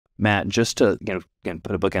Matt, just to again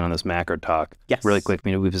put a bookend on this macro talk, Yes. really quick.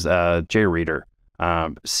 It was Jay Reeder,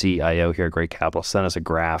 CIO here at Great Capital, sent us a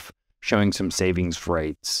graph showing some savings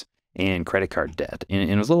rates and credit card debt, and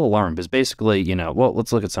it was a little alarming because basically, well,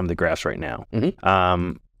 let's look at some of the graphs right now.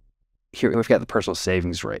 Here we've got the personal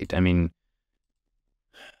savings rate. I mean,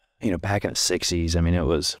 back in the 60s, I mean, it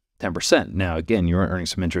was 10%. Now, again, you weren't earning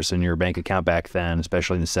some interest in your bank account back then,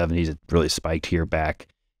 especially in the 70s. It really spiked here back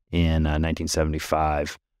in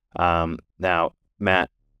 1975. Now,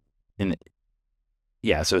 Matt, so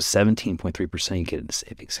 17.3% you get in a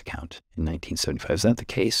savings account in 1975. Is that the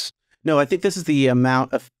case? No, I think this is the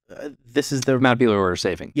amount of, the amount of people who are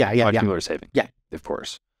saving. Yeah. People are saving. Yeah. Of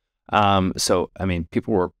course. So, I mean,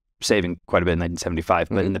 people were saving quite a bit in 1975,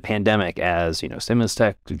 but in the pandemic, as, stimulus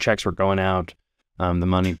checks were going out, the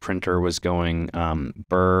money printer was going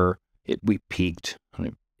we peaked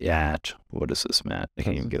at, what is this, Matt? I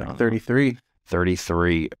can't even get on. 33.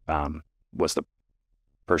 33 was the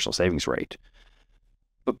personal savings rate.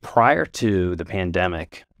 But prior to the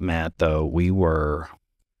pandemic, Matt, though,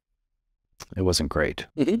 it wasn't great.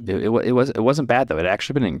 It wasn't bad, though. It had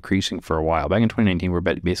actually been increasing for a while. Back in 2019, we were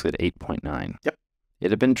basically at 8.9. Yep. It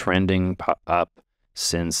had been trending up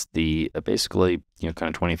since the basically, kind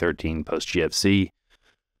of 2013 post GFC.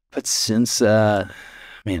 But since that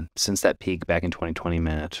peak back in 2020,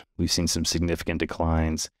 Matt, we've seen some significant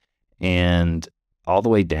declines, and all the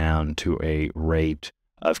way down to a rate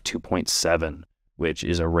of 2.7, which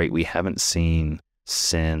is a rate we haven't seen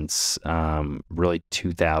since really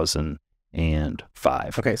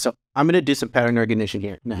 2005. Okay, so I'm going to do some pattern recognition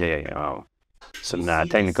here. Yeah. Oh. Some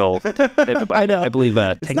technical, I know. I believe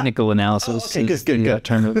technical analysis. Okay, good.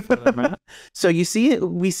 Term for that, Matt. So we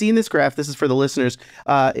see in this graph, this is for the listeners,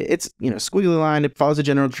 it's, squiggly line, it follows a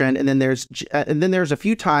general trend, and then there's a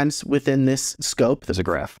few times within this scope. There's a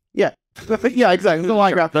graph. Yeah. Yeah, exactly. There's a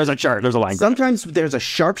line graph. There's a chart. There's a line graph. Sometimes there's a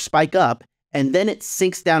sharp spike up, and then it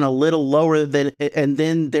sinks down a little lower and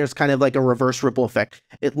then there's kind of like a reverse ripple effect.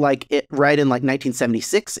 Right in like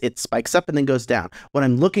 1976, it spikes up and then goes down. What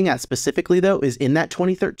I'm looking at specifically, though, is in that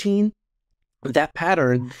 2013, that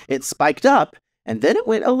pattern, it spiked up and then it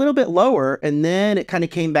went a little bit lower and then it kind of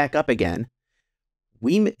came back up again.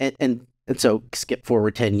 And so skip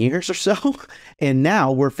forward 10 years or so, and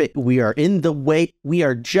now we are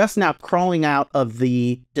just now crawling out of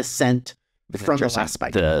the descent from the last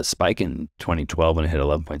spike. The spike in 2012 when it hit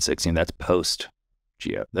 11.16, that's post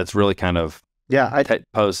Geo. That's really kind of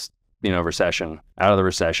post recession, out of the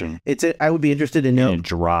recession. I would be interested to know. It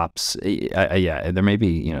drops. There may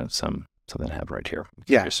be something I have right here.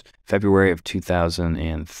 Yeah. February of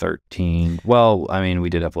 2013. Well, I mean, we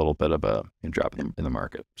did have a little bit of a drop in the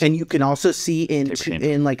market. And you can also see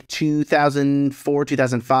in like 2004,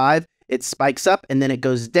 2005, it spikes up and then it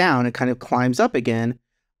goes down. It kind of climbs up again.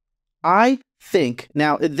 I think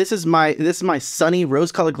now this is my sunny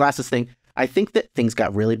rose-colored glasses thing. I think that things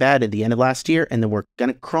got really bad at the end of last year, and then we're kind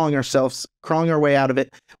of crawling our way out of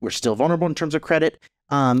it. We're still vulnerable in terms of credit.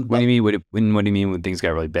 What do you mean? What do you mean when things got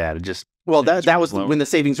really bad? That was when the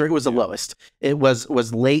savings rate was the lowest. It was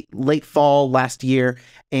late fall last year,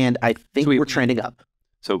 and I think we're trending up.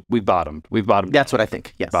 So we've bottomed. That's what I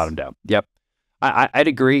think. Yes, bottomed out. Yep, I'd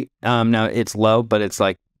agree. Now it's low, but it's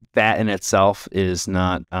like, that in itself is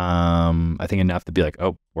not, I think, enough to be like,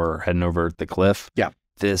 oh, we're heading over the cliff. Yeah.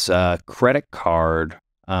 This credit card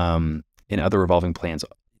and other revolving plans,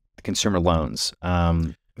 consumer loans,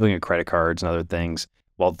 looking at credit cards and other things,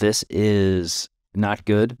 while this is not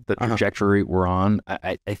good, the trajectory we're on,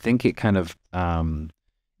 I think it kind of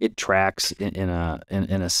it tracks in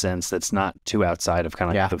a sense that's not too outside of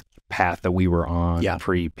kind of like the path that we were on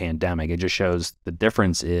pre-pandemic. It just shows the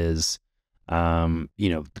difference is, the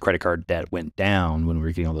credit card debt went down when we were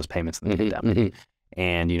getting all those payments in the pandemic.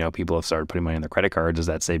 And, people have started putting money on their credit cards as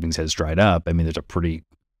that savings has dried up. I mean, there's a pretty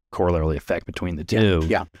corollary effect between the two.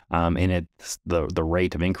 Yeah. And the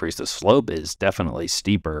rate of increase, the slope is definitely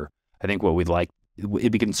steeper. I think what we'd like,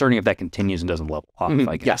 it'd be concerning if that continues and doesn't level off,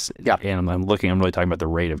 I guess. Yeah. And I'm really talking about the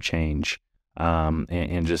rate of change.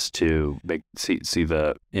 And just to see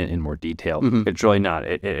the in more detail, it's really not.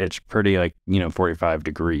 It's pretty 45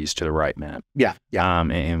 degrees to the right, Matt. Yeah.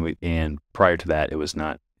 And prior to that, it was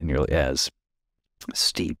not nearly as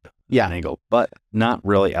steep an angle, but not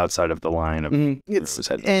really outside of the line of and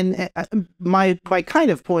my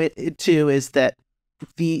kind of point too is that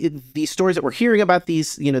the stories that we're hearing about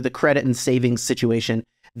these, the credit and savings situation,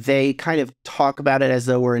 they kind of talk about it as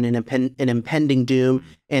though we're in an impending doom.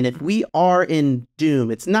 And if we are in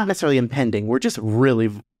doom, it's not necessarily impending. We're just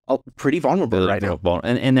really pretty vulnerable right now.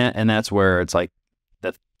 And that's where it's like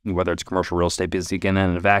whether it's commercial real estate business again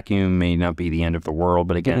in a vacuum may not be the end of the world,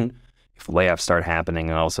 but again, if layoffs start happening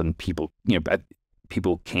and all of a sudden people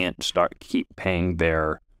can't keep paying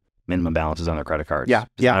their minimum balances on their credit cards. Yeah.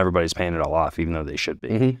 Not everybody's paying it all off, even though they should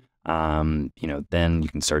be. Then you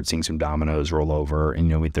can start seeing some dominoes roll over,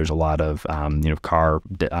 and there's a lot of car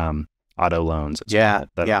auto loans that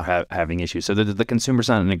are having issues. So the consumer's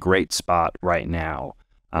not in a great spot right now.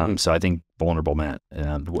 So I think vulnerable, Matt,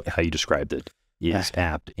 how you described it is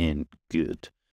apt and good.